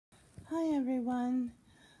Hi everyone.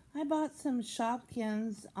 I bought some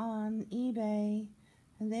Shopkins on eBay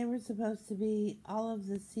and they were supposed to be all of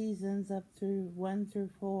the seasons up through 1 through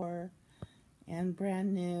 4 and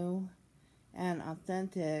brand new and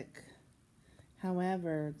authentic.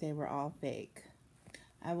 However, they were all fake.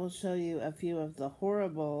 I will show you a few of the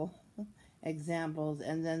horrible examples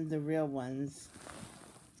and then the real ones.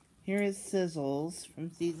 Here is Sizzles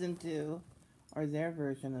from season 2, or their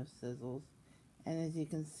version of Sizzles. And as you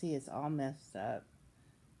can see, it's all messed up.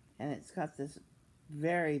 And it's got this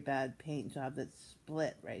very bad paint job that's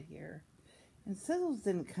split right here. And Sizzles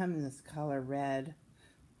didn't come in this color red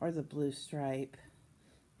or the blue stripe.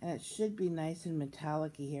 And it should be nice and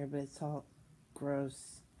metallic-y here, but it's all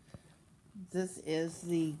gross. This is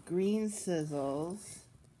the green Sizzles.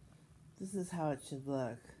 This is how it should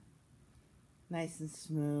look. Nice and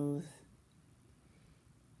smooth.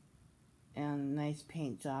 And nice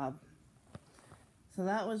paint job. So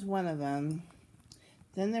that was one of them.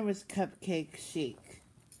 Then there was Cupcake Chic.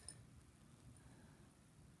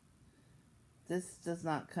 This does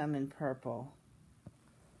not come in purple.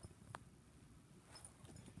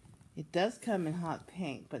 It does come in hot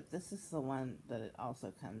pink, but this is the one that it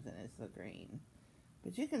also comes in, is the green.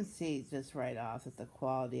 But you can see just right off that the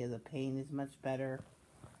quality of the paint is much better.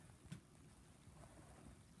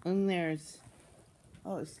 And there's,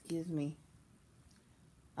 oh excuse me,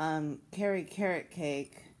 Carrot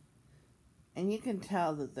Cake, and you can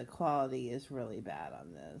tell that the quality is really bad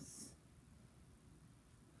on this.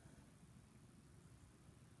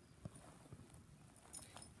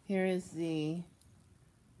 Here is the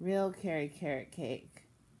real Carrot Cake,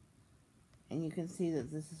 and you can see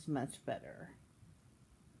that this is much better.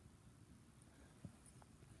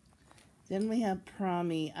 Then we have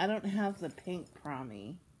Promi. I don't have the pink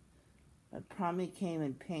Promi, but Promi came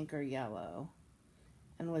in pink or yellow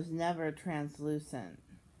and was never translucent.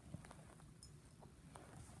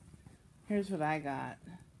 Here's what I got.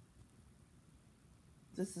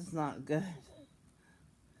 This is not good.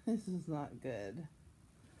 This is not good.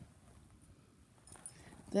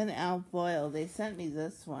 Then Alfoil, they sent me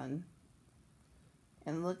this one.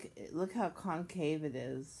 And look how concave it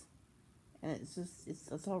is. And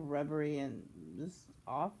it's all rubbery and just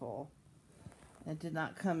awful. It did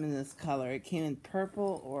not come in this color. It came in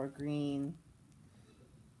purple or green.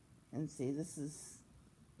 And see, this is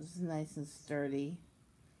nice and sturdy.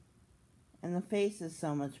 And the face is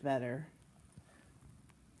so much better.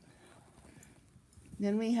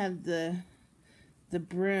 Then we have the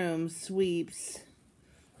broom sweeps.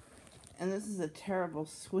 And this is a terrible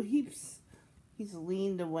sweeps. He's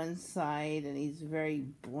leaned to one side and he's very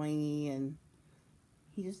boingy and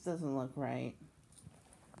he just doesn't look right.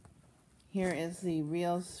 Here is the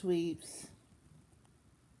real sweeps.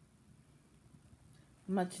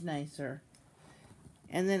 Much nicer.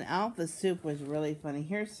 And then Alpha Soup was really funny.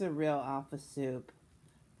 Here's the real Alpha Soup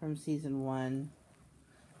from season 1.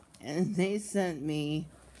 And they sent me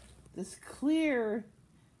this clear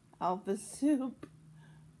Alpha Soup,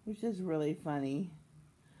 which is really funny.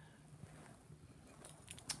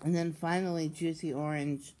 And then finally Juicy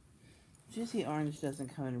Orange. Juicy Orange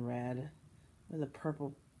doesn't come in red with a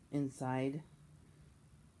purple inside.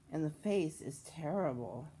 And the face is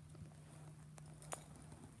terrible.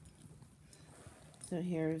 So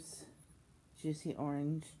here's Juicy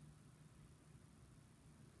Orange.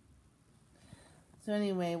 So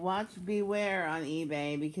anyway, beware on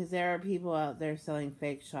eBay, because there are people out there selling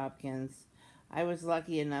fake Shopkins. I was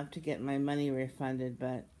lucky enough to get my money refunded,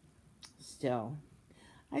 but still.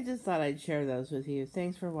 I just thought I'd share those with you.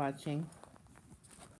 Thanks for watching.